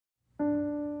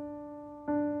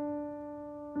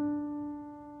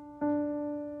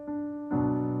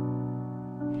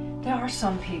are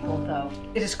some people, though.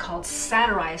 It is called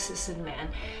satyriasis in men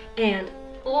and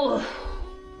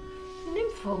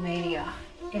nymphomania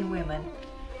in women.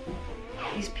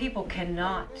 These people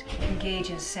cannot engage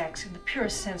in sex in the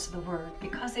purest sense of the word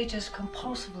because they just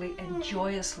compulsively and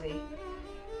joyously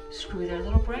screw their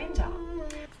little brains out.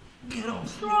 Get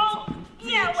off. Oh,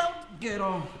 yeah, well. Get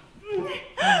off.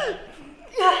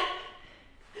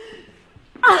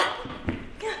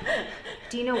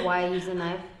 Do you know why I use a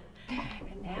knife?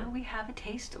 And now we have a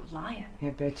taste of lion. I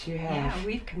bet you have. Yeah,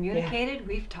 we've communicated,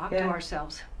 we've talked to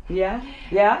ourselves. Yeah?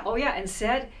 Yeah? Oh yeah, and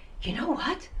said, you know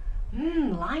what?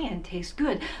 Lion tastes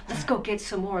good. Let's go get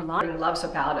some more lion. He loves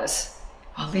about us.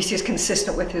 Well, at least he's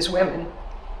consistent with his women.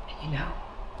 And you know,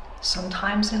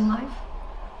 sometimes in life,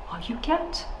 all you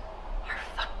get are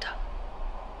fucked up,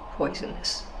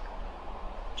 poisonous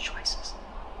choices.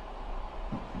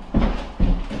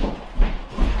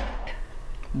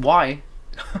 Why?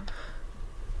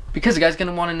 Because the guy's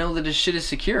gonna want to know that his shit is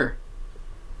secure.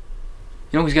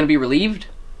 You know, he's gonna be relieved.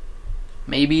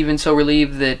 Maybe even so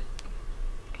relieved that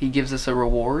he gives us a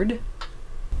reward.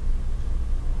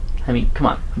 I mean, come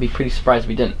on. I'd be pretty surprised if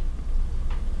he didn't.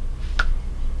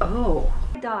 Oh.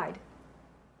 I died.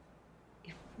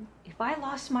 If I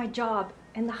lost my job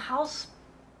and the house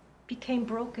became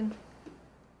broken,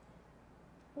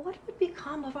 what would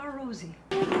become of our Rosie?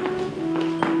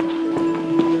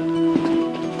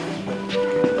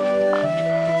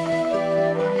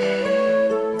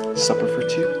 Supper for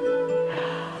two.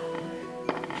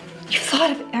 You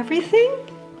thought of everything?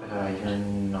 You're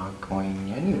not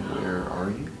going anywhere, are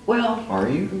you? Well, Are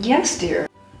you? yes, dear.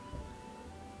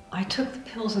 I took the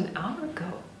pills an hour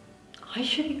ago. I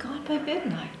should be gone by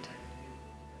midnight.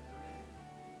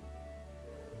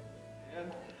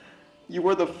 You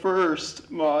were the first,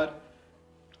 Maud.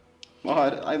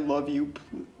 Maud, I love you.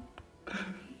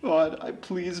 Maud,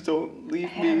 please don't leave me.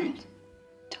 Harold,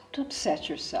 don't upset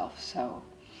yourself so.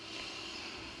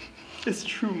 It's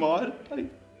true, Maud.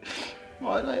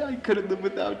 Maud, I couldn't live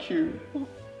without you.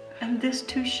 And this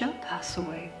too shall pass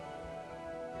away.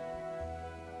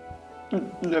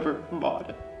 Never,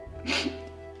 Maud.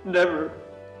 Never.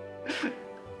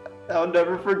 I'll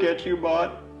never forget you,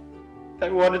 Maud. I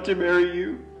wanted to marry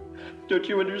you. Don't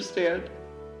you understand?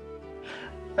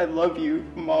 I love you,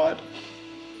 Maud.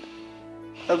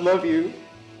 I love you.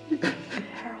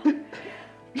 Harold,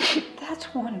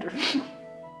 that's wonderful.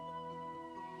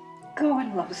 Go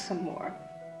and love some more.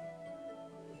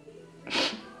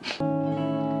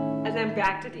 And then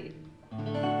back to D.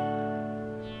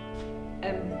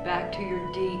 And back to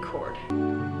your D chord.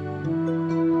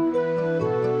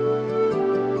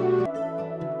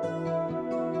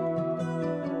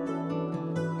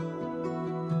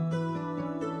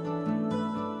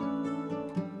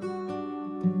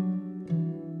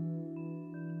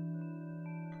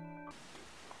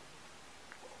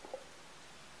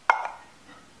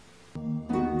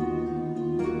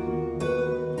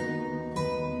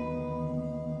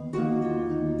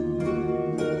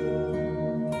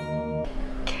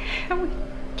 Can we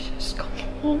just go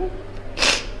home?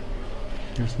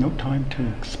 There's no time to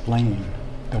explain.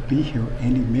 They'll be here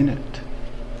any minute.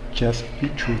 Just be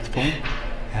truthful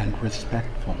and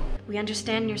respectful. We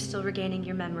understand you're still regaining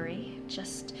your memory.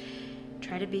 Just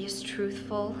try to be as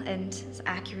truthful and as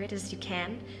accurate as you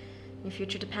can. Your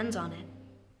future depends on it.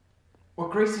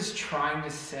 What Grace is trying to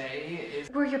say is...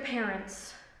 We're your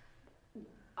parents.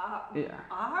 Yeah.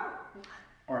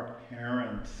 Our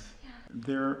parents.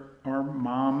 They're our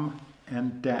mom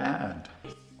and dad.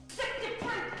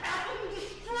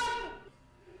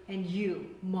 And you,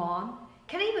 Mom,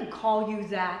 can I even call you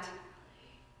that?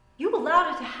 You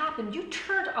allowed it to happen. You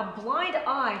turned a blind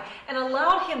eye and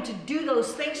allowed him to do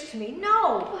those things to me.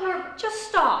 No, Barb, just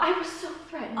stop. I was so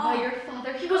threatened by your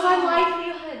father. He was our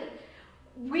livelihood.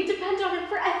 We depend on him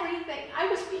for everything. I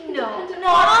was being dependent on